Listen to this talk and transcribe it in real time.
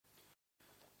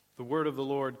The word of the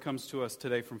Lord comes to us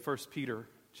today from 1 Peter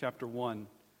chapter 1,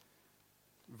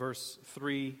 verse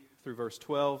 3 through verse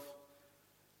 12.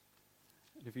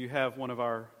 If you have one of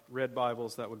our red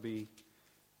Bibles, that would be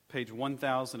page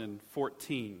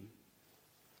 1014.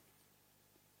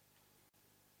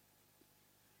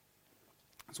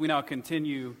 As we now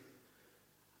continue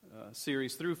a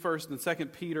series through 1st and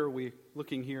 2nd Peter, we're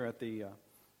looking here at the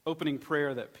opening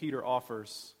prayer that Peter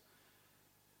offers,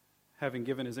 having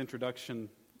given his introduction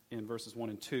in verses 1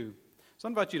 and 2. So I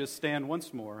invite you to stand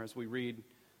once more as we read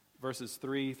verses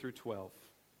 3 through 12.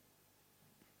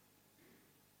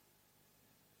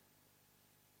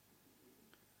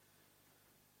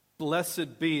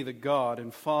 Blessed be the God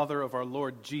and Father of our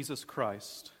Lord Jesus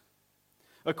Christ.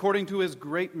 According to his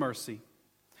great mercy,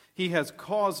 he has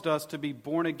caused us to be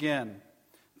born again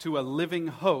to a living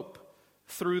hope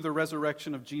through the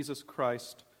resurrection of Jesus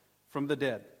Christ from the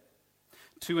dead,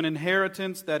 to an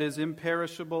inheritance that is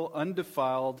imperishable,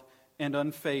 undefiled, and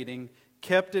unfading,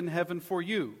 kept in heaven for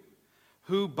you,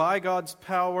 who by God's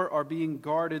power are being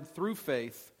guarded through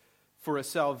faith for a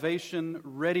salvation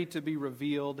ready to be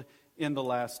revealed in the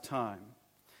last time.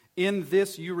 In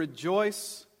this you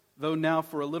rejoice, though now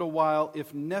for a little while,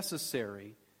 if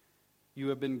necessary, you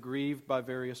have been grieved by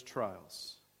various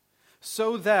trials,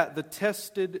 so that the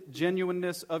tested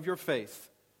genuineness of your faith,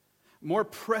 more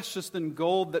precious than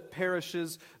gold that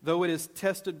perishes, though it is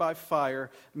tested by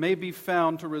fire, may be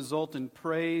found to result in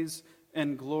praise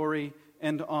and glory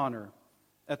and honor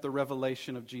at the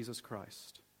revelation of Jesus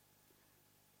Christ.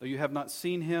 Though you have not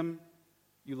seen him,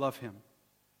 you love him.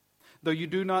 Though you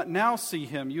do not now see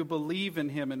him, you believe in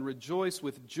him and rejoice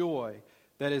with joy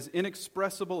that is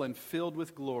inexpressible and filled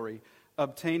with glory,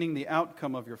 obtaining the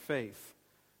outcome of your faith,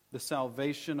 the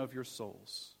salvation of your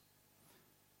souls.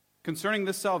 Concerning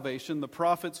this salvation, the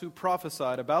prophets who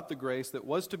prophesied about the grace that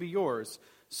was to be yours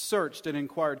searched and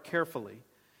inquired carefully,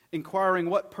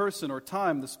 inquiring what person or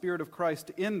time the Spirit of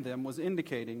Christ in them was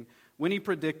indicating when he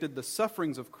predicted the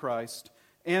sufferings of Christ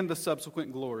and the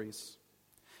subsequent glories.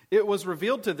 It was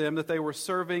revealed to them that they were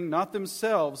serving not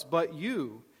themselves but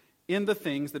you in the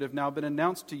things that have now been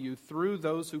announced to you through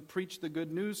those who preach the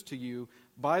good news to you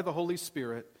by the Holy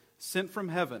Spirit sent from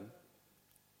heaven,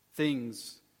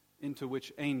 things into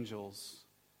which angels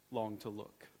long to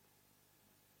look.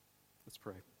 Let's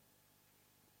pray.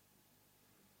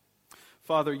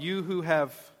 Father, you who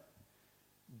have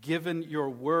given your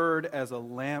word as a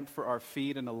lamp for our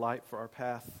feet and a light for our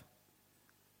path,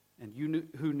 and you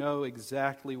who know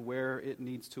exactly where it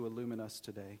needs to illumine us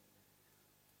today,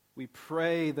 we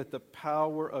pray that the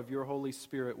power of your Holy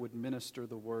Spirit would minister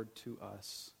the word to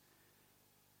us.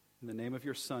 In the name of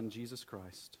your Son, Jesus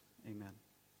Christ, amen.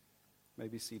 You may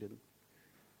be seated.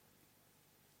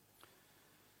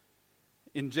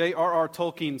 In J.R.R.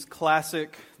 Tolkien's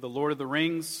classic, The Lord of the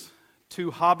Rings, two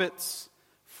hobbits,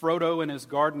 Frodo and his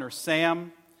gardener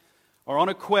Sam, are on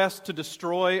a quest to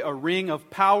destroy a ring of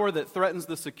power that threatens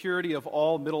the security of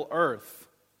all Middle-earth.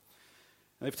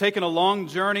 They've taken a long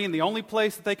journey, and the only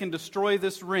place that they can destroy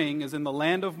this ring is in the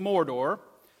land of Mordor,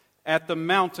 at the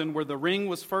mountain where the ring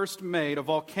was first made, a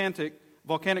volcanic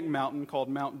mountain called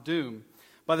Mount Doom.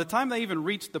 By the time they even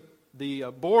reach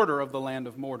the border of the land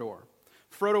of Mordor,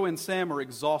 Frodo and Sam are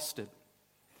exhausted.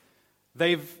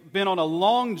 They've been on a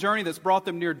long journey that's brought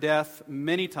them near death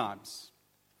many times.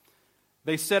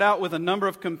 They set out with a number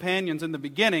of companions in the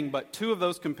beginning, but two of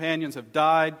those companions have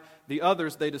died. The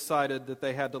others they decided that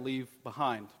they had to leave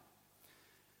behind.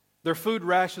 Their food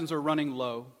rations are running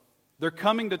low. They're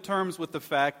coming to terms with the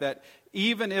fact that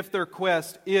even if their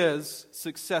quest is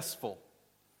successful,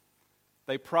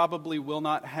 they probably will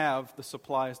not have the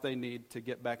supplies they need to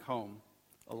get back home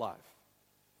alive.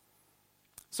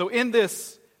 So in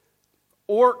this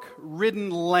orc-ridden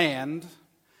land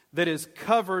that is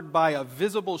covered by a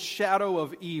visible shadow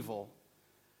of evil,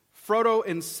 Frodo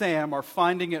and Sam are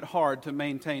finding it hard to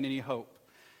maintain any hope.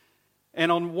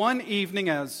 And on one evening,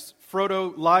 as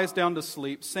Frodo lies down to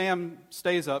sleep, Sam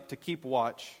stays up to keep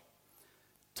watch.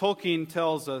 Tolkien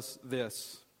tells us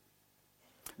this.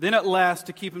 Then at last,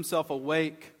 to keep himself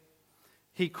awake,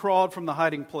 he crawled from the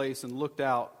hiding place and looked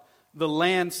out. The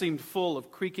land seemed full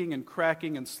of creaking and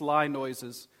cracking and sly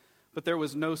noises, but there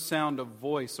was no sound of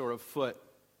voice or of foot.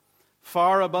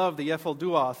 Far above the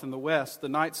Efelduath in the west, the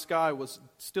night sky was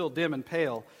still dim and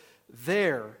pale.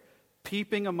 There,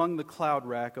 peeping among the cloud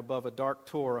rack above a dark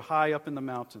tor high up in the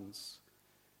mountains,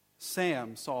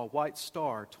 Sam saw a white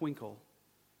star twinkle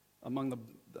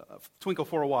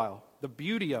for a while. The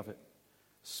beauty of it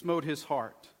smote his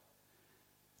heart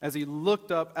as he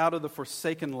looked up out of the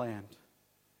forsaken land,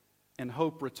 and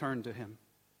hope returned to him.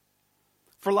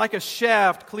 For like a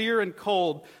shaft, clear and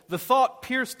cold, the thought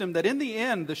pierced him that in the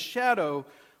end the shadow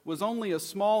was only a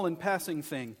small and passing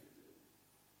thing.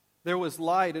 There was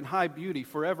light and high beauty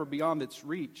forever beyond its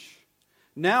reach.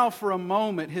 Now for a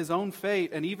moment his own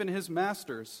fate and even his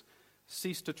master's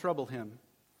ceased to trouble him.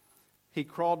 He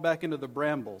crawled back into the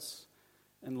brambles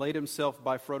and laid himself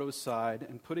by Frodo's side,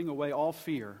 and putting away all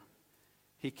fear,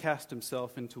 he cast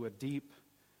himself into a deep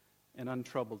and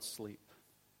untroubled sleep.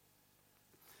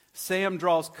 Sam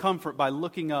draws comfort by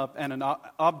looking up at an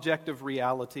objective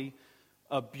reality,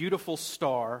 a beautiful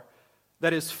star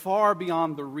that is far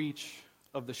beyond the reach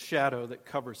of the shadow that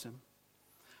covers him.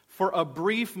 For a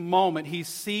brief moment, he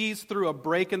sees through a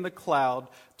break in the cloud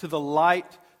to the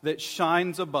light that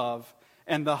shines above,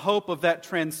 and the hope of that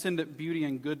transcendent beauty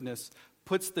and goodness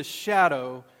puts the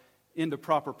shadow into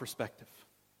proper perspective.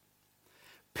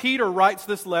 Peter writes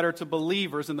this letter to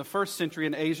believers in the first century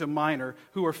in Asia Minor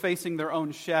who are facing their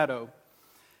own shadow.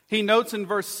 He notes in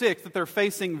verse 6 that they're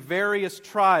facing various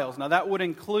trials. Now that would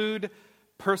include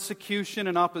persecution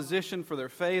and opposition for their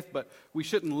faith, but we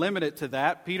shouldn't limit it to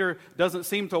that. Peter doesn't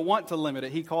seem to want to limit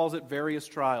it. He calls it various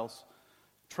trials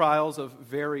of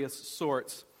various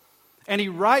sorts. And he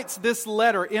writes this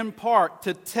letter in part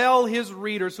to tell his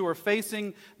readers who are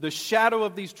facing the shadow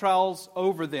of these trials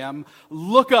over them,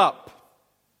 look up.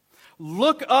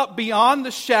 Look up beyond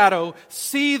the shadow,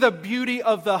 see the beauty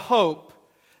of the hope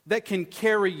that can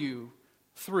carry you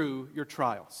through your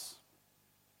trials.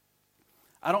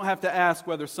 I don't have to ask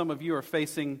whether some of you are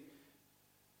facing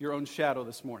your own shadow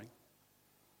this morning.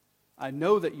 I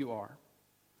know that you are,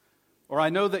 or I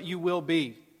know that you will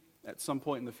be at some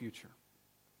point in the future.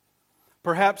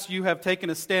 Perhaps you have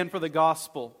taken a stand for the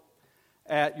gospel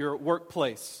at your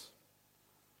workplace,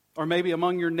 or maybe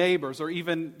among your neighbors, or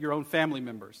even your own family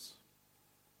members,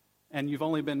 and you've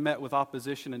only been met with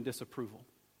opposition and disapproval.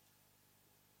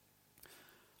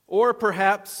 Or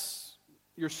perhaps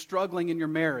you're struggling in your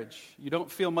marriage. You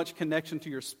don't feel much connection to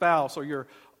your spouse, or you're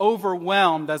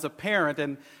overwhelmed as a parent,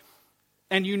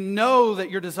 and you know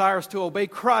that your desire is to obey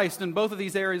Christ in both of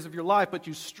these areas of your life, but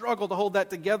you struggle to hold that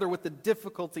together with the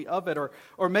difficulty of it.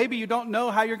 Or maybe you don't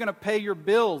know how you're going to pay your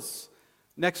bills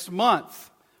next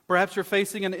month. Perhaps you're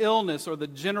facing an illness or the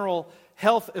general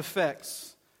health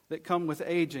effects that come with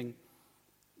aging.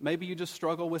 Maybe you just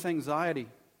struggle with anxiety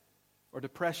or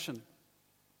depression.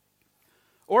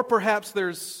 Or perhaps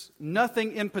there's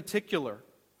nothing in particular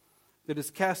that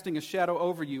is casting a shadow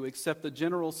over you except the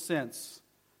general sense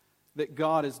that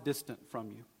God is distant from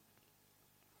you.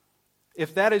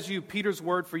 If that is you, Peter's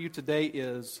word for you today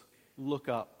is look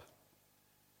up.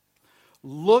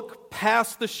 Look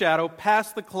past the shadow,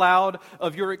 past the cloud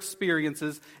of your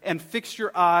experiences, and fix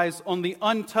your eyes on the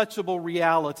untouchable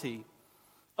reality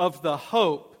of the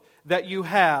hope that you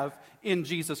have in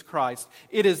Jesus Christ.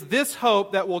 It is this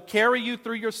hope that will carry you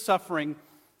through your suffering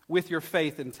with your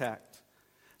faith intact.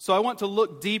 So I want to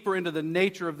look deeper into the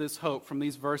nature of this hope from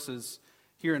these verses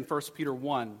here in 1 Peter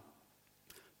 1.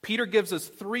 Peter gives us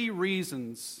 3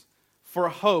 reasons for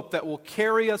hope that will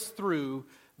carry us through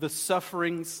the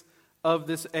sufferings of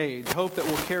this age. Hope that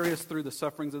will carry us through the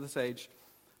sufferings of this age.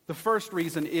 The first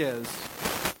reason is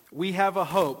we have the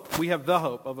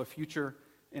hope of a future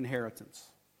inheritance.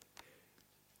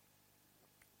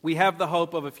 We have the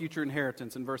hope of a future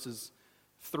inheritance in verses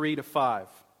 3 to 5.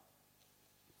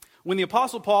 When the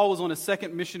Apostle Paul was on his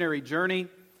second missionary journey,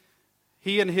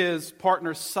 he and his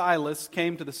partner Silas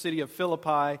came to the city of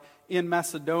Philippi in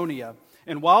Macedonia.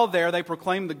 And while there, they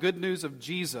proclaimed the good news of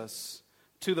Jesus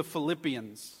to the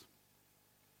Philippians.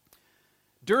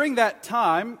 During that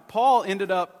time, Paul ended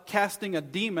up casting a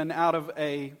demon out of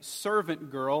a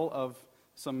servant girl of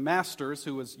some masters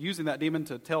who was using that demon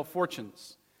to tell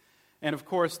fortunes. And of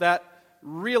course, that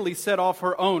really set off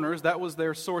her owners. That was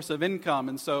their source of income.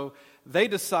 And so they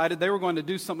decided they were going to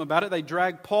do something about it. They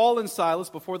dragged Paul and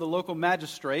Silas before the local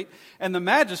magistrate. And the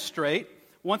magistrate,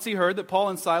 once he heard that Paul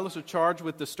and Silas were charged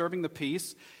with disturbing the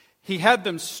peace, he had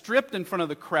them stripped in front of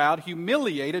the crowd,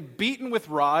 humiliated, beaten with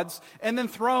rods, and then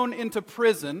thrown into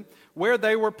prison, where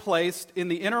they were placed in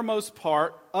the innermost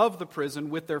part of the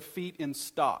prison with their feet in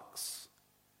stocks.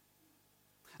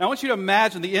 Now I want you to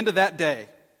imagine the end of that day.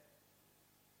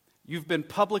 You've been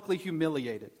publicly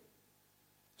humiliated,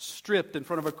 stripped in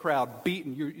front of a crowd,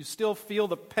 beaten. You still feel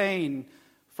the pain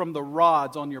from the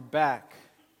rods on your back.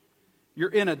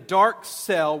 You're in a dark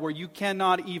cell where you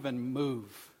cannot even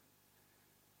move.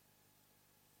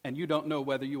 And you don't know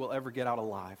whether you will ever get out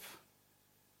alive.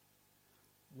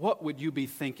 What would you be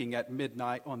thinking at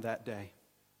midnight on that day?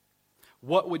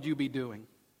 What would you be doing?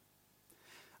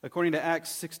 According to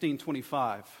Acts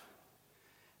 16:25,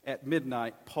 at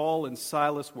midnight, Paul and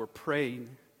Silas were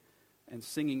praying and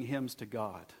singing hymns to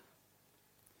God.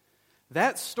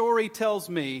 That story tells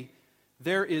me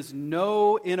there is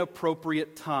no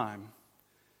inappropriate time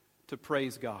to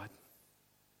praise God.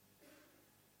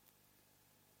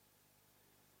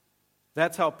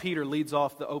 That's how Peter leads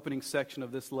off the opening section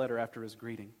of this letter after his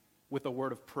greeting, with a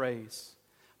word of praise.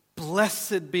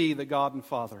 Blessed be the God and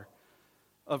Father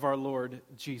of our Lord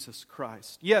Jesus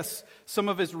Christ. Yes, some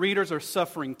of his readers are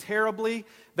suffering terribly.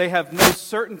 They have no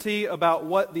certainty about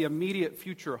what the immediate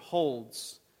future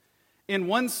holds. In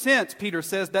one sense, Peter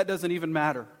says, that doesn't even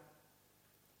matter.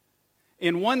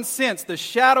 In one sense, the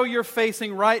shadow you're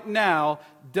facing right now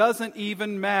doesn't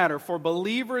even matter. For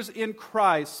believers in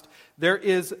Christ, there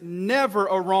is never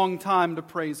a wrong time to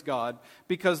praise God,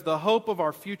 because the hope of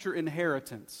our future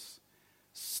inheritance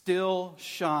still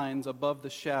shines above the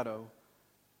shadow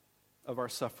of our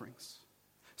sufferings.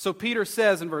 So Peter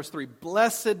says in verse 3,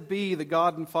 Blessed be the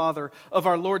God and Father of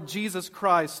our Lord Jesus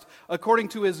Christ. According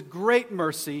to his great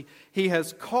mercy, he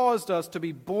has caused us to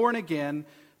be born again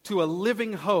to a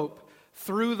living hope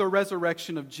through the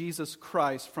resurrection of Jesus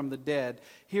Christ from the dead.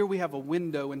 Here we have a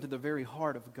window into the very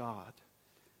heart of God.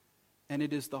 And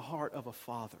it is the heart of a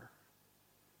father.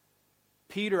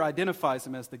 Peter identifies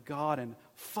him as the God and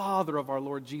Father of our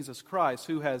Lord Jesus Christ,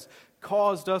 who has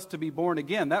caused us to be born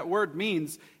again. That word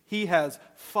means he has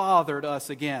fathered us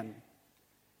again.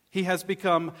 He has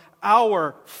become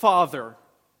our Father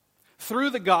through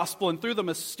the gospel and through the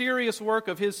mysterious work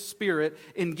of his Spirit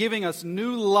in giving us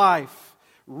new life,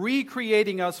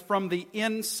 recreating us from the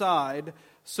inside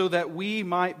so that we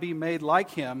might be made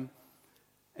like him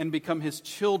and become his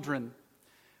children.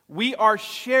 We are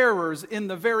sharers in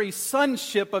the very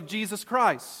sonship of Jesus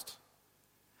Christ.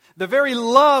 The very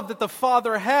love that the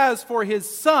Father has for his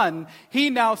Son, he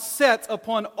now sets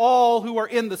upon all who are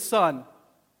in the Son.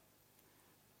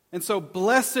 And so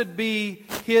blessed be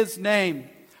his name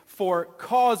for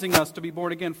causing us to be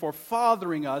born again, for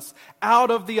fathering us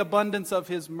out of the abundance of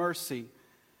his mercy.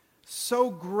 So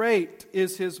great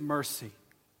is his mercy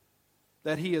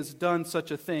that he has done such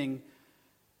a thing.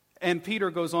 And Peter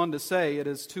goes on to say it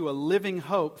is to a living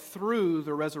hope through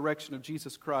the resurrection of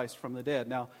Jesus Christ from the dead.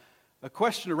 Now, a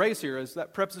question to raise here is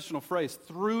that prepositional phrase,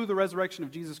 through the resurrection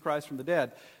of Jesus Christ from the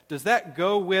dead. Does that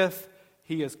go with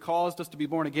he has caused us to be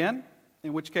born again?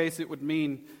 In which case it would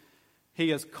mean he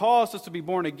has caused us to be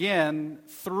born again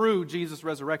through Jesus'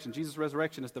 resurrection. Jesus'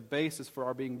 resurrection is the basis for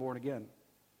our being born again.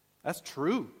 That's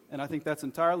true, and I think that's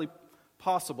entirely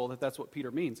possible that that's what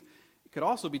Peter means. It could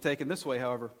also be taken this way,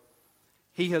 however.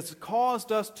 He has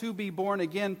caused us to be born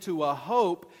again to a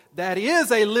hope that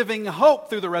is a living hope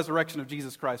through the resurrection of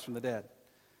Jesus Christ from the dead.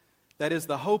 That is,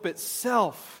 the hope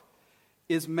itself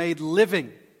is made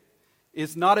living.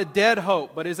 Is not a dead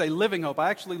hope, but is a living hope. I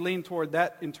actually lean toward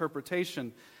that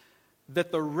interpretation,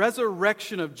 that the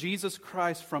resurrection of Jesus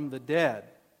Christ from the dead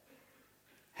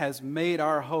has made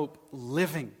our hope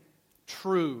living,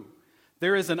 true.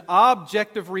 There is an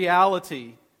objective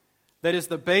reality that is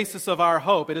the basis of our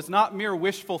hope. It is not mere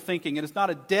wishful thinking. It is not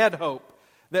a dead hope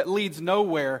that leads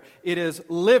nowhere. It is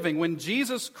living. When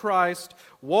Jesus Christ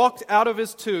walked out of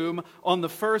his tomb on the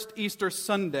first Easter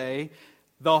Sunday,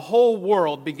 the whole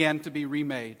world began to be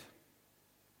remade.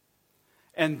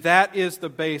 And that is the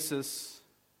basis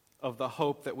of the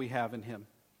hope that we have in him.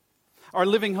 Our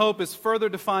living hope is further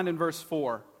defined in verse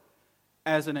 4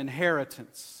 as an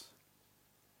inheritance.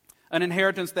 An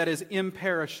inheritance that is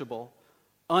imperishable,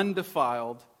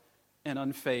 undefiled, and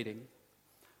unfading.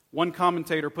 One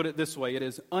commentator put it this way: it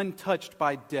is untouched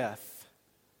by death,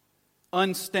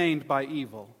 unstained by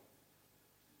evil,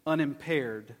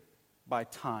 unimpaired by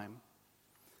time.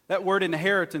 That word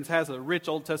inheritance has a rich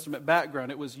Old Testament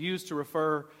background. It was used to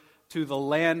refer to the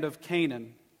land of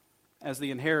Canaan as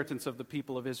the inheritance of the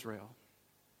people of Israel.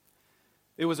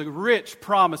 It was a rich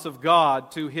promise of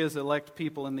God to his elect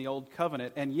people in the Old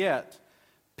Covenant, and yet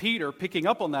Peter, picking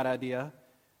up on that idea,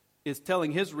 is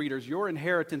telling his readers, your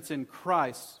inheritance in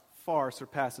Christ far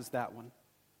surpasses that one.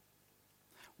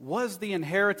 Was the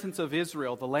inheritance of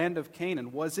Israel, the land of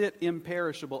Canaan, was it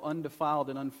imperishable, undefiled,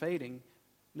 and unfading?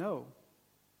 No.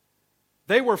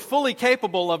 They were fully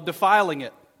capable of defiling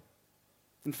it.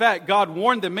 In fact, God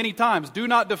warned them many times, do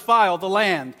not defile the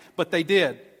land, but they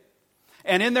did.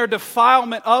 And in their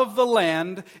defilement of the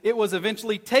land, it was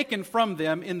eventually taken from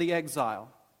them in the exile.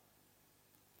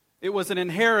 It was an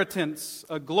inheritance,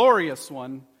 a glorious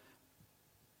one,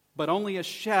 but only a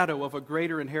shadow of a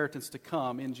greater inheritance to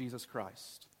come in Jesus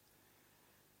Christ.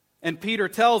 And Peter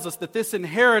tells us that this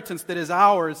inheritance that is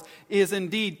ours is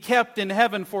indeed kept in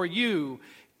heaven for you,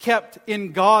 kept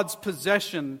in God's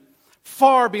possession,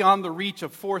 far beyond the reach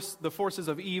of the forces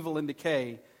of evil and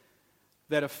decay.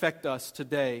 that affect us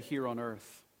today here on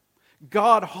earth.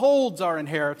 God holds our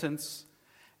inheritance,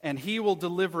 and He will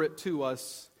deliver it to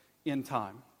us in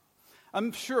time.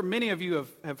 I'm sure many of you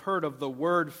have heard of the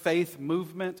word faith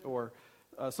movement, or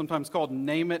sometimes called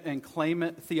name it and claim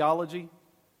it theology.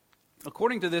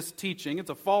 According to this teaching, it's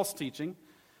a false teaching,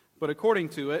 but according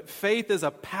to it, faith is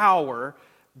a power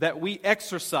that we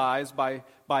exercise by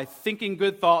thinking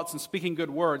good thoughts and speaking good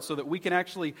words so that we can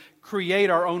actually create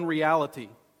our own reality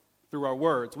through our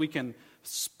words. We can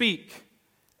speak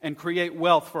and create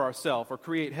wealth for ourselves or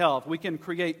create health. We can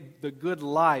create the good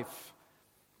life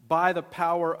by the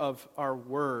power of our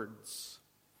words.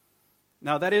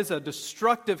 Now, that is a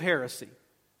destructive heresy,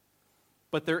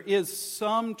 but there is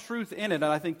some truth in it, and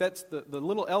I think that's the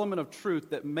little element of truth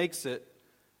that makes it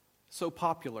so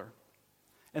popular.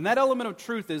 And that element of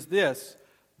truth is this: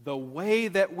 the way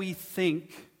that we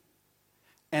think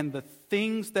and the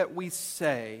things that we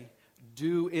say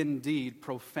do indeed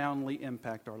profoundly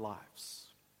impact our lives.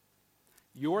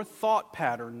 Your thought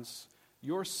patterns,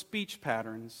 your speech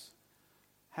patterns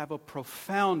have a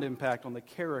profound impact on the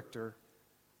character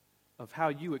of how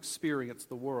you experience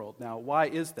the world. Now, why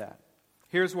is that?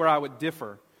 Here's where I would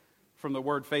differ from the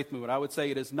word faith movement. I would say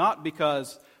it is not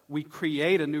because we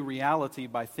create a new reality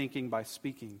by thinking, by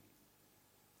speaking.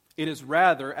 It is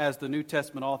rather, as the New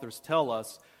Testament authors tell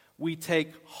us, we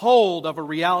take hold of a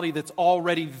reality that's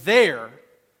already there,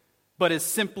 but is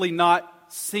simply not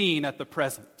seen at the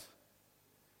present.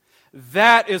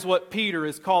 That is what Peter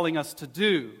is calling us to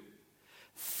do.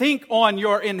 Think on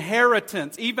your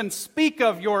inheritance. Even speak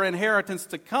of your inheritance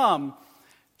to come.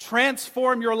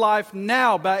 Transform your life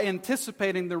now by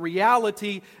anticipating the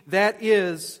reality that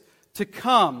is to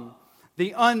come,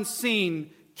 the unseen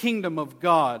kingdom of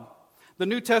God. The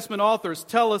New Testament authors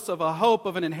tell us of a hope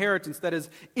of an inheritance that is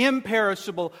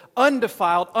imperishable,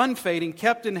 undefiled, unfading,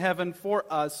 kept in heaven for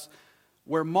us,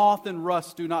 where moth and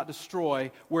rust do not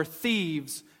destroy, where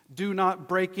thieves do not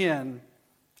break in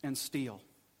and steal.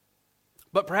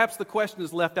 But perhaps the question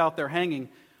is left out there hanging: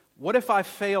 what if I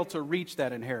fail to reach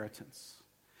that inheritance?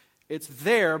 It's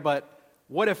there, but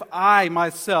what if I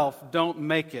myself don't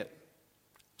make it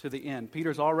to the end?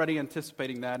 Peter's already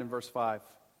anticipating that in verse 5,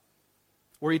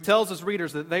 where he tells his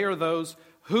readers that they are those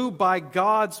who by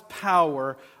God's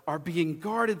power are being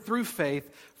guarded through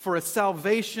faith for a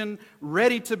salvation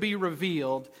ready to be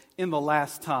revealed in the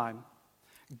last time.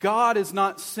 God is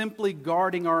not simply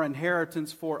guarding our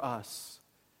inheritance for us.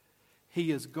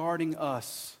 He is guarding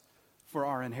us for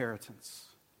our inheritance.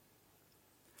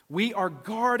 We are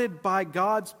guarded by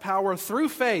God's power through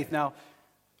faith. Now,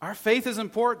 our faith is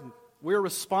important. We're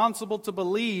responsible to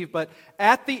believe, but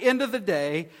at the end of the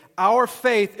day, our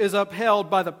faith is upheld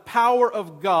by the power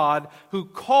of God who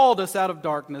called us out of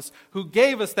darkness, who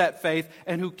gave us that faith,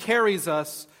 and who carries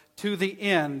us to the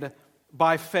end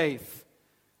by faith.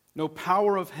 No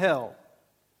power of hell,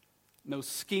 no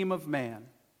scheme of man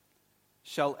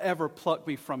shall ever pluck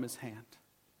me from His hand.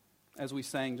 As we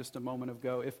sang just a moment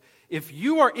ago, if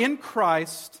you are in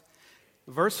Christ,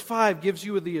 verse 5 gives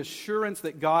you the assurance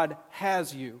that God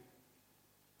has you,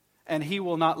 and He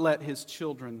will not let His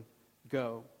children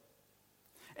go.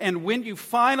 And when you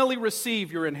finally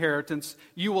receive your inheritance,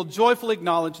 you will joyfully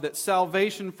acknowledge that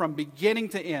salvation from beginning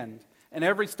to end, and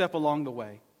every step along the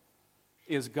way,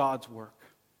 is God's work.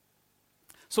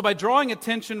 So by drawing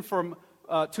attention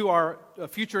to our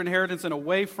future inheritance and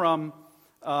away from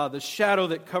the shadow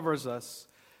that covers us,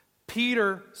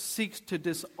 Peter seeks to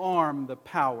disarm the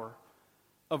power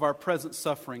of our present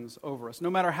sufferings over us. No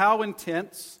matter how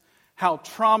intense, how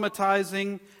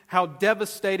traumatizing, how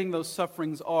devastating those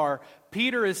sufferings are,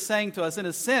 Peter is saying to us, in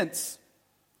a sense,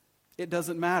 it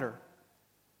doesn't matter.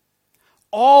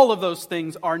 All of those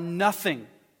things are nothing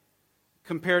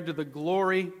compared to the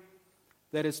glory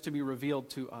that is to be revealed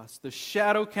to us. The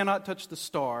shadow cannot touch the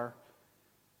star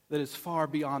that is far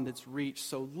beyond its reach.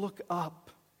 So look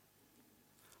up.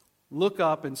 Look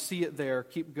up and see it there.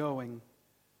 Keep going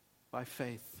by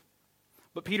faith.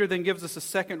 But Peter then gives us a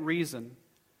second reason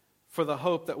for the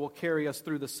hope that will carry us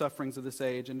through the sufferings of this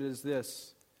age, and it is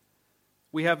this: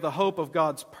 we have the hope of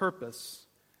God's purpose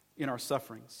in our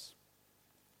sufferings.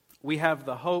 We have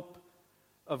the hope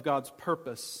of God's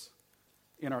purpose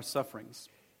in our sufferings.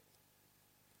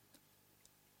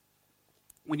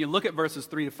 When you look at verses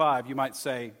 3 to 5, you might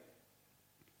say,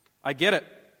 I get it.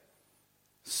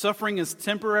 Suffering is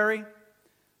temporary,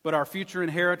 but our future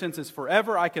inheritance is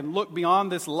forever. I can look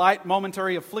beyond this light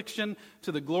momentary affliction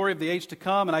to the glory of the age to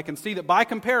come, and I can see that by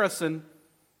comparison,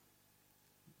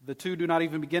 the two do not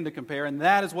even begin to compare, and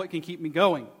that is what can keep me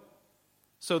going.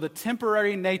 So the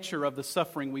temporary nature of the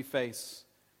suffering we face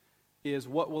is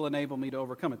what will enable me to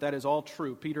overcome it. That is all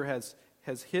true. Peter has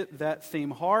has hit that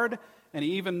theme hard, and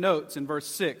he even notes in verse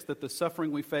 6 that the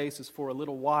suffering we face is for a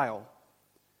little while.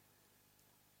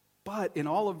 But in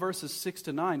all of verses 6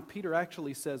 to 9, Peter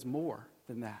actually says more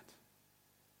than that.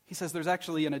 He says there's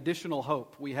actually an additional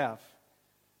hope we have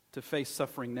to face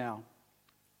suffering now.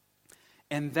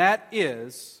 And that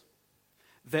is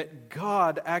that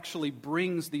God actually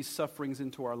brings these sufferings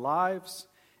into our lives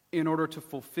in order to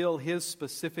fulfill His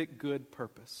specific good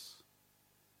purpose.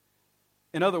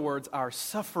 In other words, our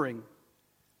suffering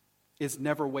is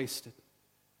never wasted.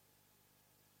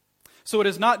 So it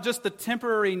is not just the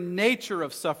temporary nature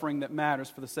of suffering that matters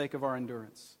for the sake of our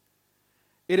endurance.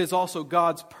 It is also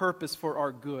God's purpose for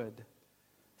our good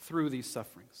through these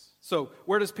sufferings. So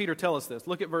where does Peter tell us this?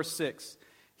 Look at verse 6.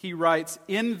 He writes,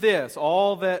 "In this,"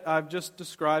 all that I've just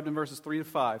described in verses 3 to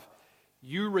 5,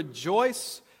 "you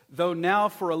rejoice, though now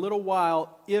for a little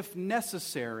while, if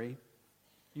necessary,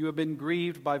 you have been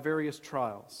grieved by various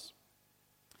trials."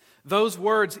 Those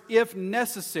words, "if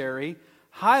necessary,"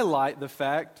 highlight the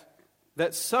fact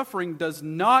that suffering does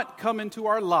not come into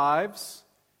our lives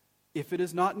if it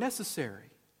is not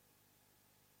necessary.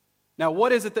 Now,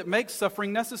 what is it that makes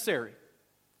suffering necessary?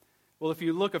 Well, if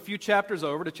you look a few chapters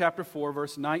over to chapter 4,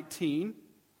 verse 19,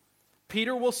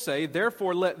 Peter will say,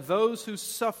 "Therefore let those who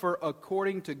suffer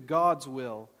according to God's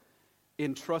will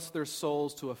entrust their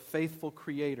souls to a faithful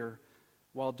Creator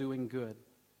while doing good."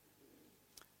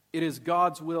 It is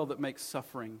God's will that makes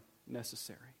suffering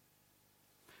necessary.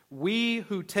 We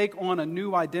who take on a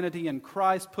new identity in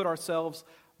Christ put ourselves,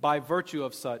 by virtue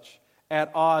of such,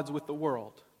 at odds with the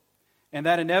world. And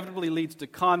that inevitably leads to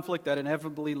conflict, that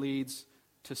inevitably leads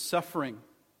to suffering.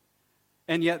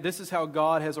 And yet this is how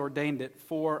God has ordained it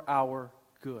for our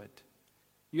good.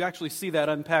 You actually see that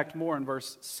unpacked more in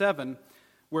verse 7,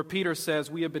 where Peter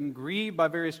says, "We have been grieved by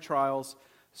various trials,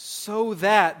 so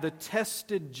that the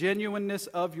tested genuineness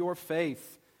of your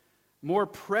faith, more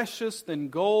precious than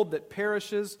gold that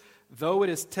perishes, though it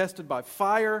is tested by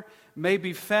fire, may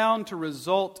be found to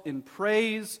result in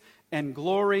praise and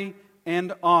glory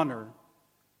and honor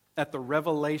at the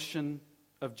revelation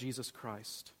of Jesus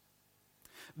Christ."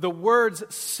 The words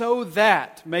 "so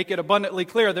that" make it abundantly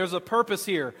clear there's a purpose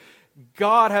here.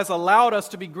 God has allowed us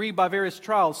to be grieved by various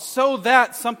trials so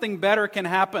that something better can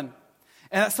happen.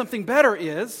 And that something better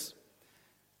is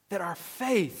that our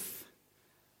faith,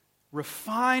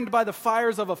 refined by the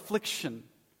fires of affliction,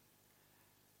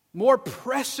 more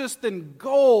precious than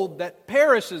gold that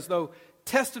perishes though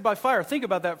tested by fire. Think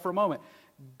about that for a moment.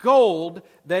 Gold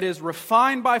that is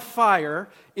refined by fire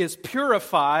is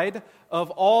purified of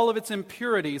all of its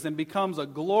impurities and becomes a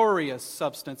glorious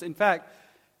substance. In fact,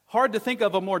 hard to think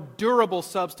of a more durable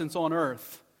substance on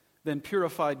earth than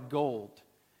purified gold.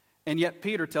 And yet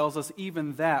Peter tells us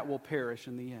even that will perish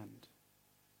in the end.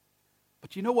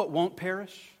 But you know what won't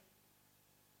perish?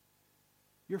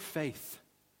 Your faith.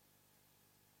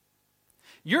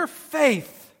 Your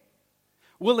faith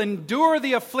will endure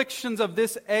the afflictions of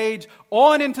this age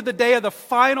on into the day of the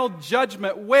final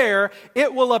judgment, where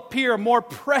it will appear more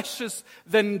precious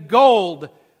than gold.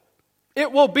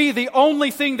 It will be the only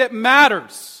thing that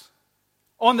matters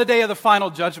on the day of the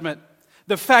final judgment,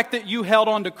 the fact that you held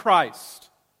on to Christ.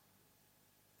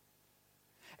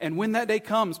 And when that day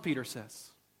comes, Peter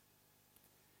says,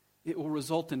 it will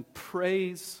result in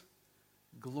praise,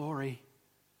 glory,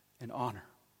 and honor.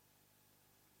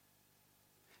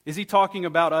 Is he talking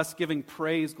about us giving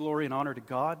praise, glory, and honor to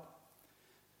God?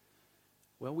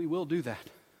 Well, we will do that.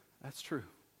 That's true.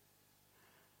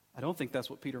 I don't think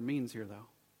that's what Peter means here, though.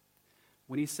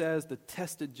 When he says the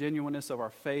tested genuineness of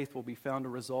our faith will be found to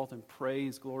result in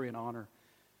praise, glory, and honor,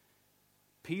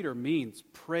 Peter means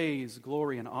praise,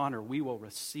 glory, and honor we will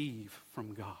receive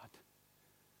from God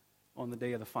on the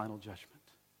day of the final judgment.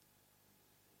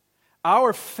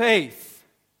 Our faith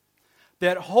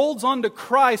that holds on to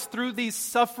Christ through these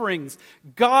sufferings,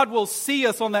 God will see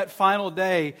us on that final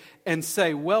day and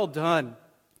say, "Well done,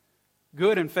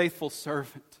 good and faithful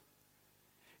servant.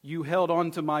 You held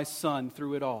on to my Son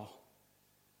through it all."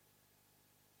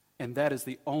 And that is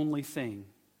the only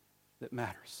thing that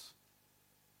matters.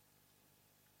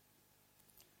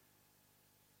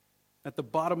 At the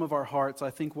bottom of our hearts, I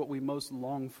think what we most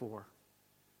long for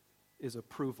is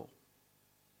approval.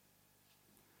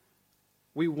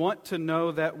 We want to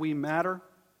know that we matter.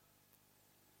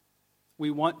 We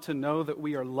want to know that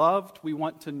we are loved. We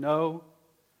want to know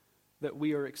that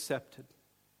we are accepted.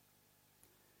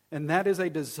 And that is a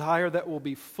desire that will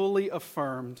be fully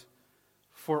affirmed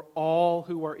for all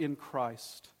who are in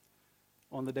Christ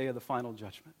on the day of the final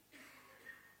judgment.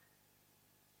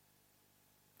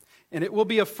 And it will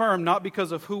be affirmed not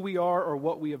because of who we are or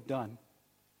what we have done,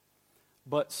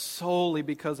 but solely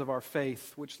because of our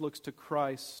faith, which looks to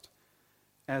Christ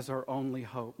as our only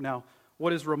hope. Now,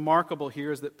 what is remarkable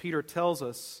here is that Peter tells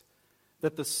us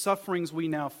that the sufferings we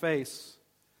now face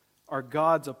are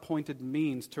God's appointed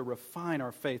means to refine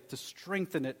our faith, to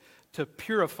strengthen it, to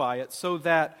purify it, so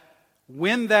that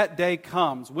when that day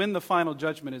comes, when the final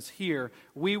judgment is here,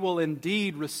 we will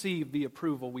indeed receive the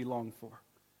approval we long for.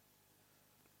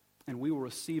 And we will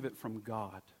receive it from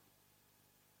God.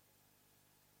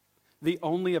 The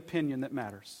only opinion that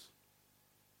matters.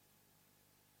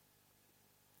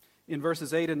 In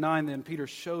verses 8 and 9, then, Peter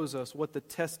shows us what the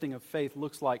testing of faith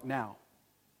looks like now.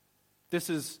 This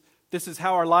is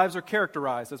how our lives are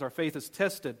characterized as our faith is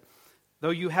tested.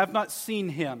 Though you have not seen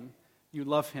him, you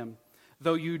love him.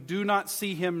 Though you do not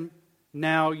see him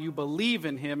now, you believe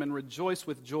in him and rejoice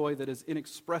with joy that is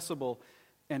inexpressible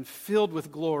and filled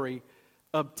with glory,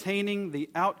 obtaining the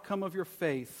outcome of your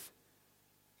faith,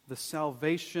 the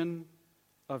salvation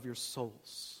of your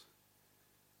souls.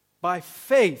 By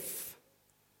faith,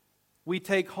 we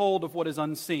take hold of what is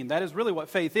unseen. That is really what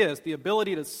faith is, the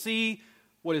ability to see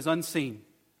what is unseen.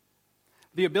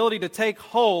 The ability to take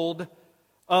hold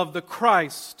of the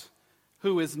Christ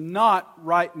who is not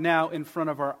right now in front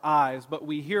of our eyes, but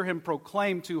we hear him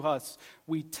proclaim to us.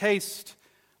 We taste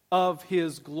of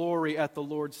his glory at the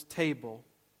Lord's table,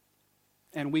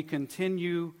 and we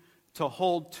continue to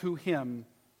hold to him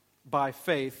by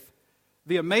faith.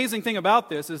 The amazing thing about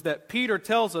this is that Peter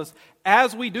tells us,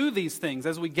 as we do these things,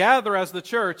 as we gather as the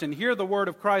church and hear the word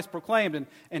of Christ proclaimed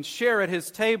and share at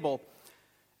his table,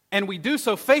 and we do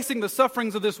so facing the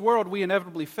sufferings of this world we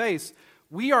inevitably face,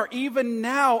 we are even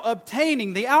now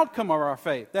obtaining the outcome of our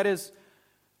faith. That is,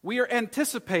 we are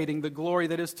anticipating the glory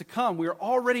that is to come. We are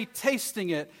already tasting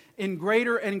it in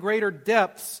greater and greater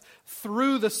depths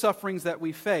through the sufferings that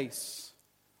we face.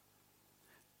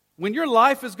 When your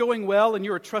life is going well and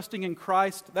you are trusting in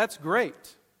Christ, that's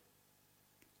great.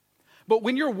 But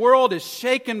when your world is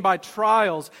shaken by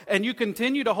trials and you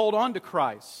continue to hold on to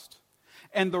Christ,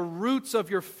 and the roots of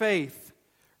your faith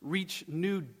reach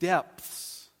new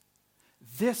depths,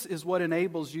 this is what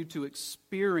enables you to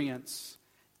experience,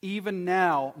 even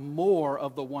now, more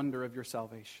of the wonder of your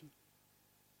salvation.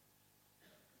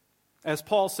 As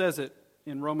Paul says it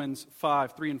in Romans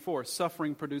 5, 3 and 4,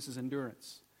 suffering produces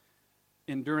endurance.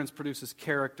 Endurance produces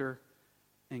character,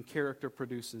 and character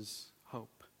produces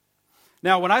hope.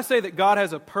 Now, when I say that God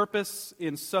has a purpose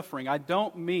in suffering, I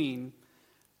don't mean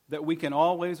that we can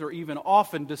always or even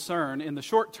often discern in the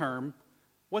short term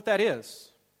what that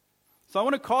is. So I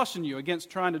want to caution you against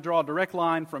trying to draw a direct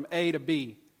line from A to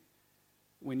B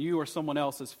when you or someone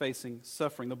else is facing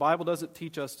suffering. The Bible doesn't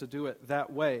teach us to do it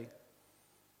that way.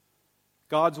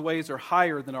 God's ways are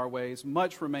higher than our ways.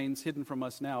 Much remains hidden from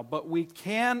us now. But we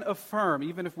can affirm,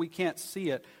 even if we can't see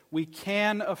it, we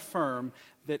can affirm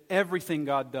that everything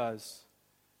God does,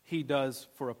 he does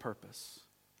for a purpose.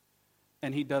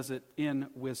 And he does it in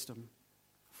wisdom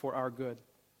for our good.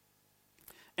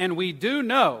 And we do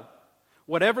know,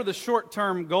 whatever the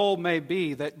short-term goal may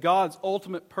be, that God's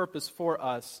ultimate purpose for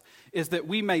us is that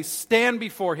we may stand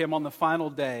before him on the final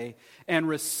day and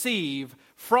receive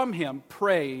from him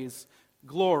praise,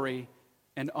 glory,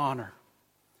 and honor.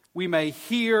 We may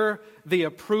hear the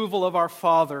approval of our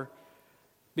Father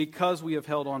because we have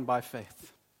held on by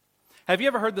faith. Have you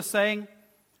ever heard the saying,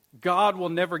 God will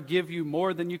never give you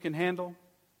more than you can handle?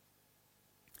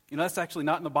 You know, that's actually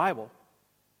not in the Bible.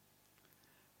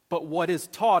 But what is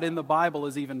taught in the Bible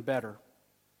is even better.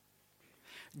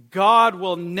 God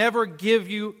will never give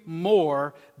you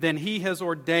more than he has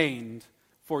ordained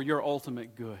for your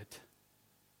ultimate good.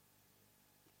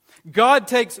 God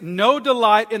takes no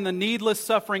delight in the needless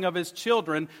suffering of his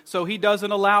children, so he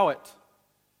doesn't allow it.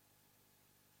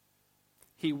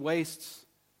 He wastes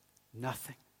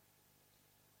nothing.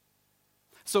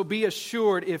 So be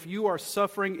assured, if you are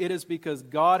suffering, it is because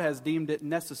God has deemed it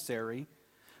necessary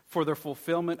for the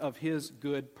fulfillment of his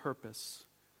good purpose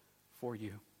for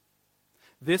you.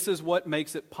 This is what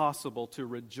makes it possible to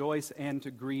rejoice and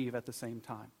to grieve at the same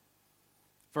time.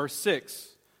 Verse 6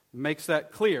 makes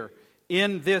that clear.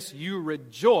 In this you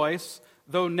rejoice,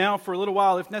 though now for a little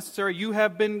while, if necessary, you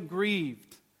have been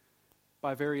grieved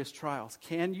by various trials.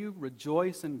 Can you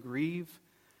rejoice and grieve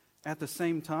at the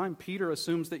same time? Peter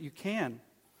assumes that you can.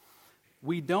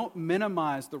 We don't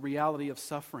minimize the reality of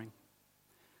suffering.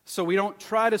 So we don't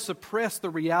try to suppress the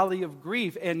reality of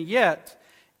grief. And yet,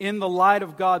 in the light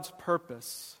of God's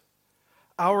purpose,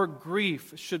 our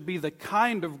grief should be the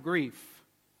kind of grief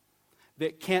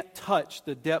that can't touch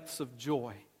the depths of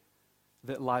joy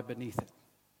that lie beneath it.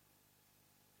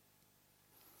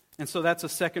 And so that's a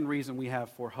second reason we have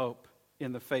for hope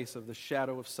in the face of the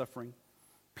shadow of suffering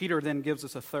Peter then gives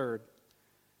us a third.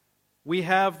 We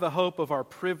have the hope of our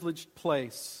privileged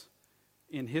place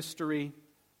in history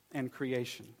and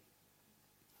creation.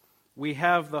 We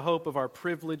have the hope of our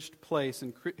privileged place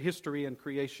in history and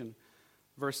creation,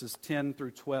 verses 10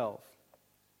 through 12.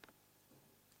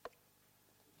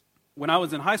 When I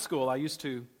was in high school, I used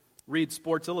to read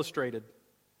Sports Illustrated.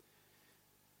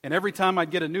 And every time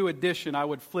I'd get a new edition, I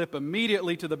would flip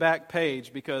immediately to the back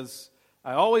page because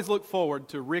I always look forward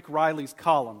to Rick Riley's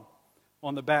column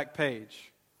on the back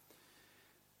page.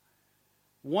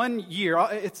 One year,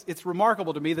 it's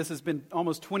remarkable to me, this has been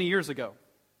almost 20 years ago,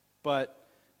 but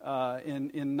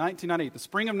in 1998, the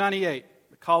spring of 98,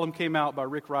 the column came out by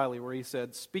Rick Riley where he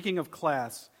said, speaking of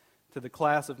class, to the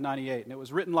class of 98, and it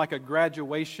was written like a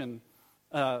graduation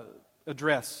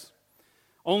address.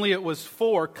 Only it was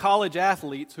for college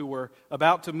athletes who were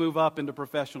about to move up into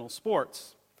professional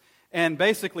sports. And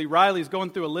basically, Riley's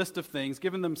going through a list of things,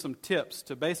 giving them some tips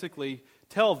to basically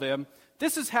tell them,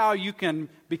 this is how you can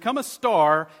become a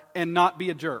star and not be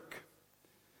a jerk.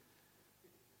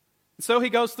 And so he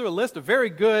goes through a list of very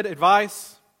good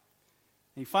advice.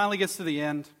 And he finally gets to the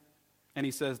end, and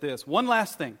he says this, one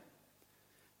last thing.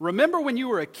 Remember when you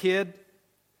were a kid,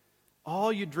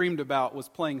 all you dreamed about was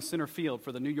playing center field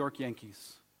for the New York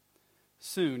Yankees.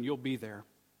 Soon you'll be there.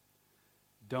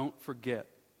 Don't forget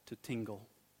to tingle.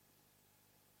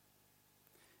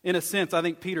 In a sense, I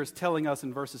think Peter's telling us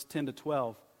in verses 10 to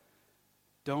 12,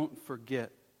 don't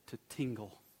forget to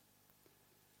tingle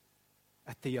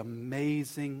at the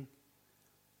amazing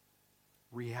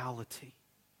reality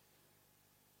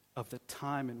of the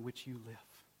time in which you live.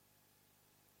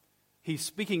 He's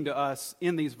speaking to us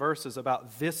in these verses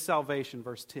about this salvation,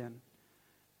 verse 10.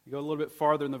 You go a little bit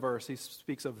farther in the verse, he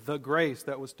speaks of the grace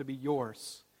that was to be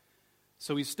yours.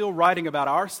 So he's still writing about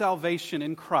our salvation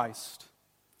in Christ.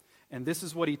 And this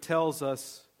is what he tells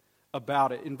us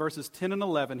about it. In verses 10 and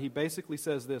 11, he basically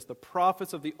says this, the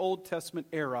prophets of the Old Testament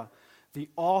era, the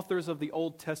authors of the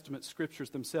Old Testament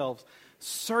scriptures themselves,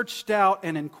 searched out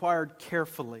and inquired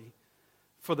carefully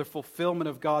for the fulfillment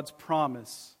of God's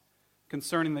promise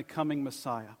concerning the coming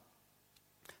Messiah.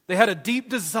 They had a deep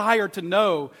desire to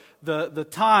know the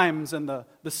times and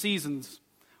the seasons.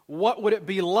 What would it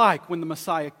be like when the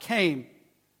Messiah came?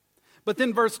 But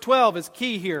then verse 12 is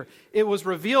key here. It was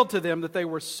revealed to them that they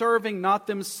were serving not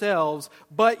themselves,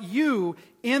 but you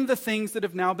in the things that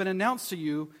have now been announced to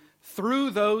you through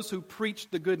those who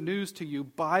preached the good news to you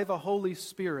by the Holy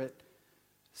Spirit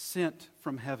sent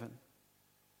from heaven.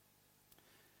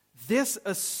 This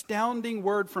astounding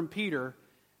word from Peter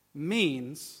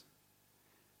means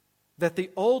that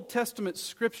the Old Testament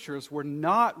scriptures were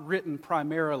not written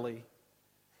primarily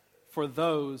for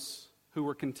those who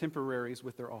were contemporaries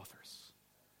with their authors.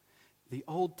 The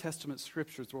Old Testament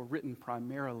scriptures were written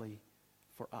primarily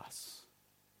for us.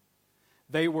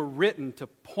 They were written to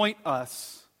point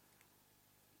us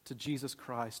to Jesus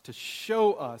Christ, to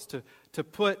show us, to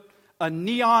put a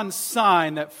neon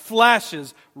sign that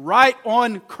flashes right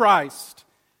on Christ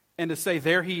and to say,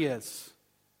 there he is.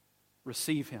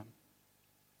 Receive him.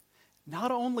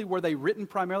 Not only were they written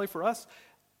primarily for us,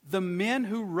 the men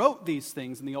who wrote these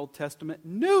things in the Old Testament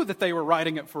knew that they were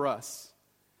writing it for us.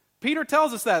 Peter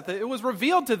tells us that it was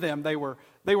revealed to them they were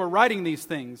writing these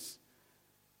things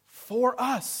for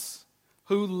us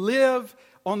who live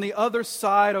on the other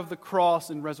side of the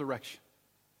cross and resurrection.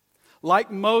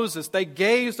 Like Moses, they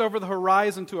gazed over the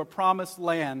horizon to a promised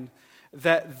land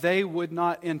that they would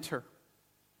not enter,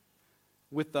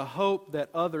 with the hope that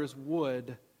others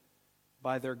would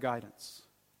by their guidance.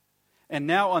 And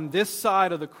now on this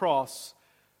side of the cross,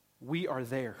 we are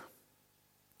there.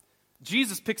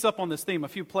 Jesus picks up on this theme a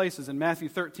few places. In Matthew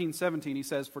 13:17, he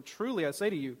says, for truly I say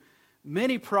to you,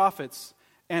 many prophets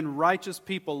and righteous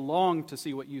people longed to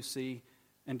see what you see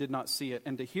and did not see it,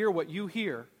 and to hear what you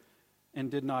hear and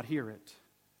did not hear it.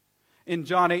 In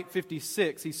John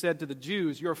 8:56, he said to the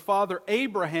Jews, your father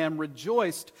Abraham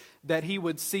rejoiced that he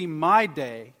would see my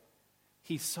day.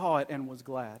 He saw it and was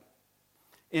glad.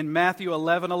 In Matthew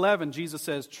 11:11, Jesus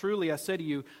says, truly I say to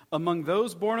you, among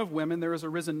those born of women there has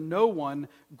arisen no one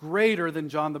greater than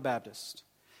John the Baptist.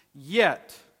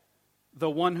 Yet the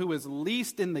one who is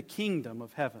least in the kingdom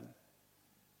of heaven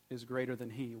is greater than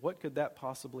he. What could that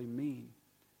possibly mean?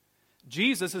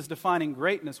 Jesus is defining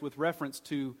greatness with reference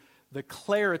to the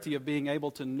clarity of being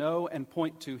able to know and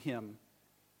point to him.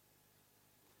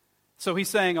 So he's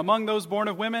saying, among those born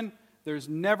of women, there's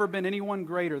never been anyone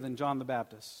greater than John the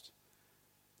Baptist.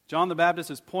 John the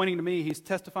Baptist is pointing to me. He's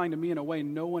testifying to me in a way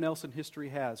no one else in history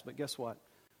has. But guess what?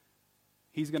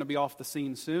 He's going to be off the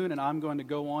scene soon, and I'm going to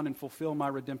go on and fulfill my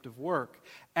redemptive work.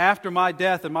 After my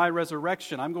death and my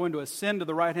resurrection, I'm going to ascend to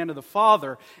the right hand of the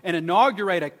Father and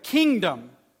inaugurate a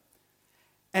kingdom.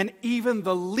 And even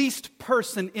the least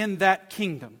person in that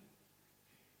kingdom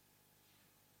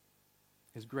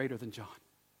is greater than John.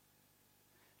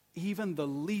 Even the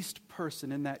least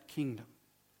person in that kingdom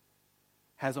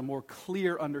has a more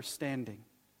clear understanding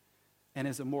and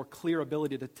has a more clear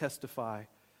ability to testify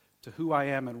to who I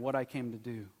am and what I came to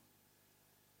do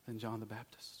than John the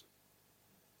Baptist.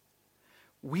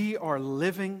 We are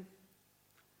living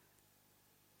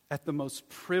at the most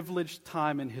privileged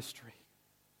time in history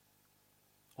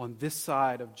on this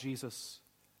side of Jesus'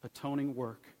 atoning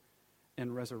work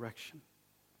and resurrection.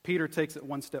 Peter takes it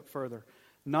one step further.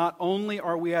 Not only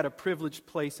are we at a privileged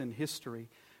place in history,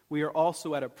 we are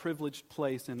also at a privileged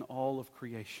place in all of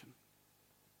creation.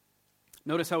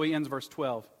 Notice how he ends verse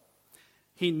 12.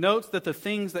 He notes that the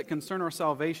things that concern our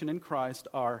salvation in Christ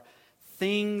are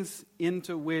things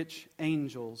into which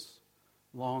angels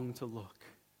long to look.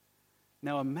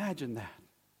 Now imagine that.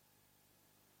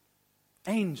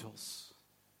 Angels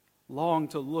long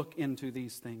to look into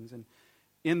these things. And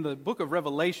in the book of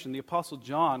Revelation, the Apostle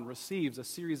John receives a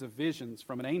series of visions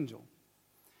from an angel.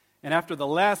 And after the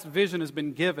last vision has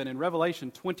been given in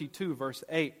Revelation 22, verse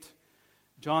 8,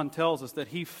 John tells us that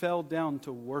he fell down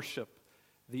to worship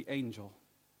the angel.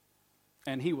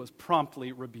 And he was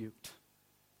promptly rebuked.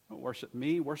 Don't worship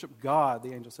me, worship God,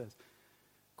 the angel says.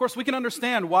 Of course, we can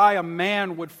understand why a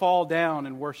man would fall down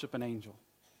and worship an angel.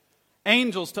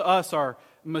 Angels to us are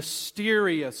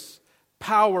mysterious,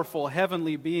 powerful,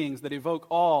 heavenly beings that evoke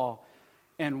awe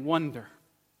and wonder.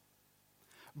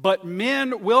 But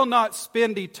men will not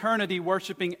spend eternity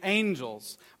worshiping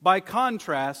angels. By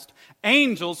contrast,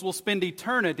 angels will spend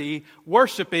eternity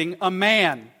worshiping a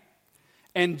man.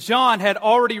 And John had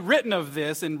already written of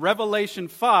this in Revelation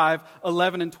 5,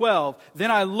 11 and 12. Then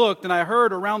I looked and I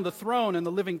heard around the throne and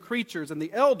the living creatures and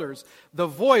the elders the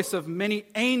voice of many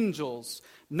angels,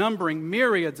 numbering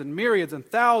myriads and myriads and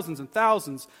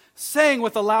thousands, saying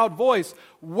with a loud voice,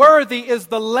 "Worthy is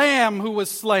the Lamb who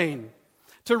was slain,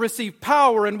 to receive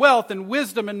power and wealth and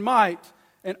wisdom and might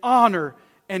and honor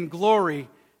and glory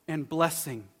and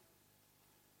blessing."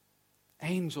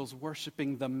 Angels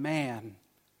worshiping the man,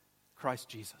 Christ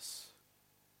Jesus.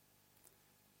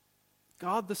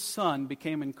 God the Son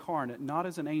became incarnate not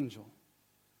as an angel,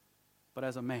 but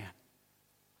as a man.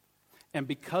 And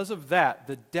because of that,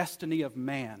 the destiny of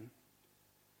man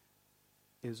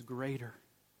is greater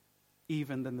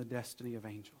even than the destiny of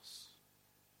angels.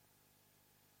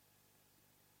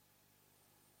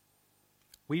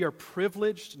 We are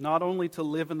privileged not only to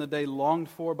live in the day longed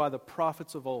for by the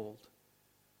prophets of old,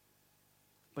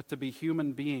 but to be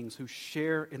human beings who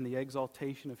share in the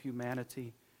exaltation of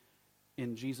humanity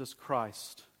in Jesus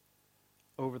Christ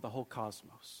over the whole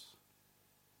cosmos.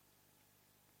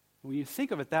 When you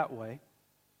think of it that way,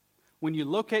 when you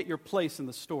locate your place in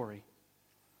the story,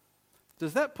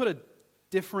 does that put a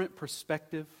different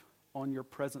perspective on your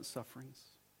present sufferings?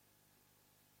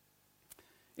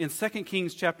 In 2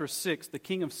 Kings chapter 6, the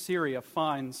king of Syria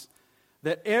finds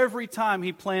that every time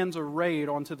he plans a raid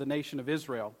onto the nation of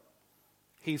Israel,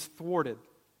 he's thwarted.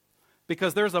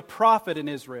 Because there's a prophet in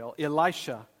Israel,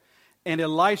 Elisha, and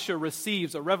Elisha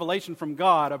receives a revelation from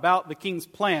God about the king's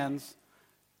plans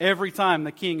every time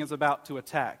the king is about to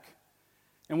attack.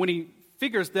 And when he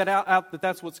figures that out that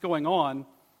that's what's going on,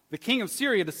 the king of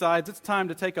Syria decides it's time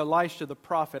to take Elisha the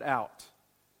prophet out.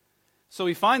 So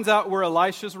he finds out where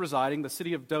Elisha is residing, the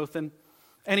city of Dothan,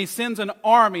 and he sends an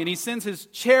army, and he sends his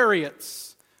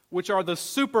chariots, which are the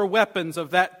super weapons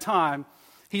of that time.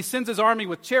 He sends his army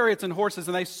with chariots and horses,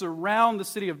 and they surround the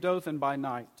city of Dothan by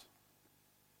night.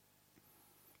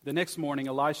 The next morning,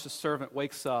 Elisha's servant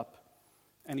wakes up,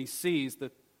 and he sees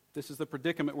that this is the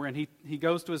predicament we're in. He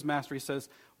goes to his master. He says,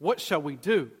 "What shall we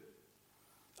do?"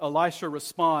 Elisha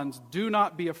responds, "Do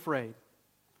not be afraid,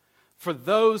 for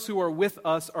those who are with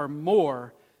us are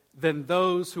more than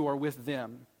those who are with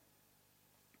them."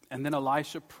 And then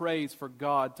Elisha prays for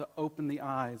God to open the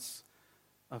eyes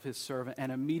of his servant,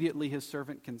 and immediately his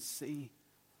servant can see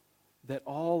that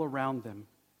all around them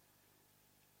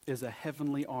is a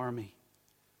heavenly army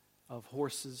of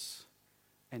horses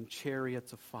and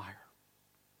chariots of fire.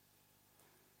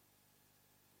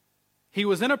 He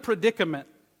was in a predicament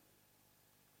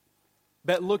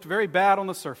that looked very bad on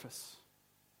the surface.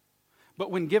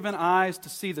 But when given eyes to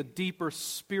see the deeper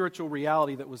spiritual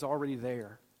reality that was already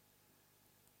there,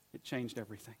 it changed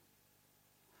everything.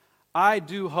 I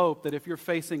do hope that if you're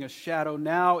facing a shadow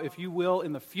now, if you will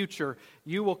in the future,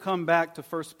 you will come back to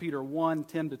 1 Peter 1,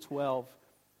 10 to 12,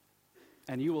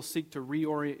 and you will seek to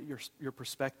reorient your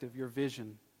perspective, your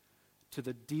vision, to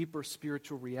the deeper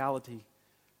spiritual reality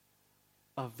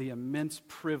of the immense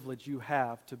privilege you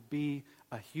have to be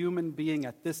a human being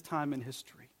at this time in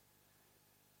history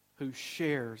who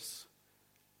shares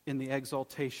in the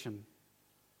exaltation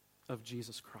of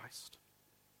Jesus Christ.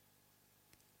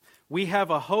 We have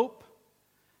a hope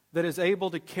that is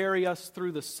able to carry us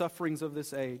through the sufferings of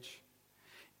this age.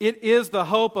 It is the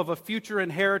hope of a future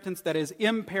inheritance that is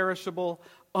imperishable,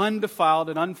 undefiled,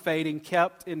 and unfading,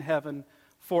 kept in heaven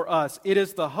for us. It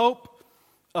is the hope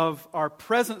of our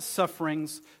present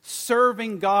sufferings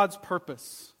serving God's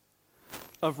purpose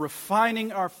of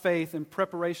refining our faith in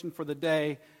preparation for the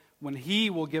day when He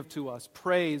will give to us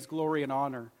praise, glory, and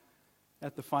honor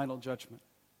at the final judgment.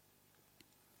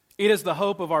 It is the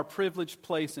hope of our privileged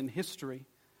place in history,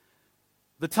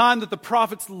 the time that the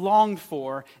prophets longed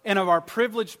for, and of our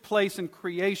privileged place in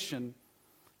creation,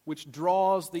 which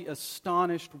draws the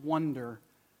astonished wonder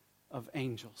of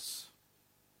angels.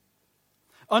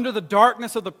 Under the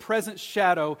darkness of the present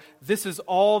shadow, this is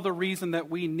all the reason that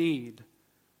we need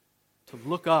to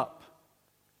look up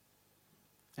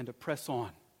and to press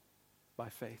on by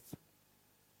faith.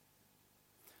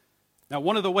 Now,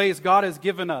 one of the ways God has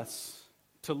given us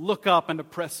to look up and to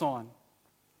press on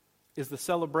is the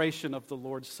celebration of the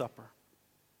Lord's Supper,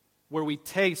 where we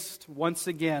taste once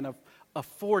again a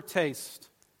foretaste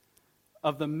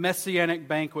of the messianic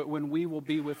banquet when we will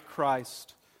be with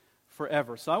Christ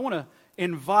forever. So I want to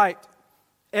invite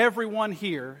everyone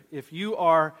here, if you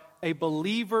are a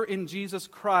believer in Jesus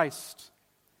Christ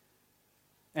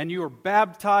and you are a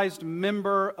baptized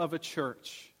member of a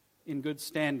church in good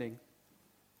standing,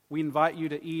 we invite you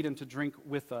to eat and to drink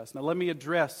with us. Now let me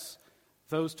address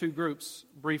those two groups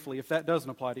briefly, if that doesn't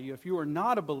apply to you. If you are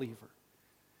not a believer,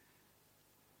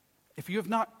 if you have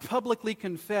not publicly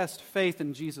confessed faith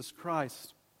in Jesus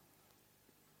Christ,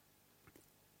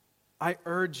 I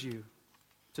urge you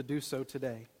to do so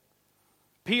today.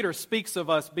 Peter speaks of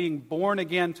us being born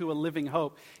again to a living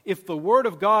hope. If the Word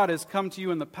of God has come to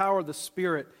you in the power of the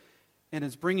Spirit and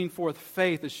is bringing forth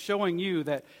faith, is showing you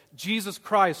that Jesus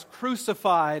Christ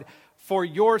crucified for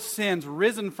your sins,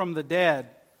 risen from the dead,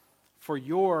 for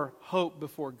your hope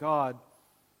before God,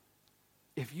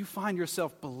 if you find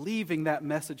yourself believing that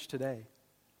message today,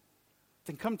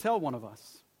 then come tell one of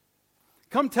us.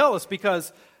 Come tell us,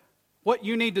 because what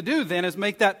you need to do then is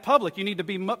make that public. You need to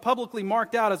be publicly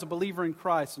marked out as a believer in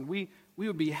Christ, and we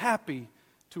would be happy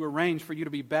to arrange for you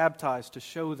to be baptized to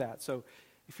show that. So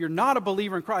if you're not a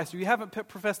believer in Christ, or you haven't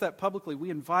professed that publicly, we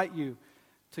invite you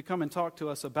to come and talk to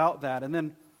us about that. And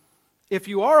then if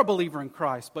you are a believer in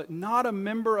Christ, but not a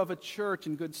member of a church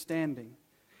in good standing,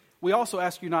 we also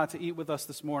ask you not to eat with us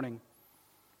this morning.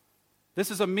 This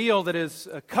is a meal that is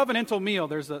a covenantal meal.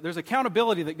 There's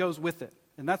accountability that goes with it.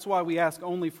 And that's why we ask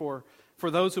only for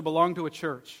those who belong to a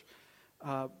church.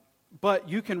 But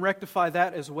you can rectify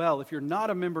that as well. If you're not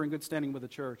a member in good standing with the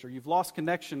church, or you've lost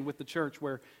connection with the church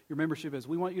where your membership is,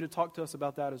 we want you to talk to us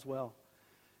about that as well.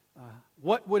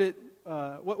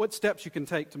 What steps you can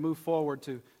take to move forward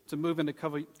to move into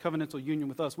covenantal union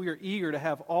with us? We are eager to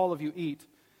have all of you eat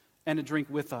and to drink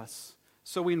with us.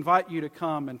 So we invite you to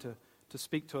come and to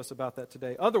speak to us about that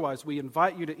today. Otherwise, we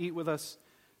invite you to eat with us,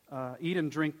 eat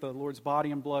and drink the Lord's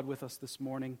body and blood with us this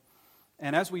morning.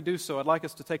 And as we do so, I'd like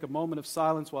us to take a moment of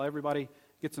silence while everybody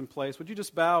gets in place. Would you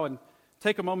just bow and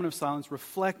take a moment of silence,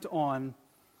 reflect on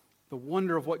the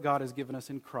wonder of what God has given us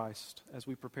in Christ as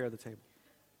we prepare the table.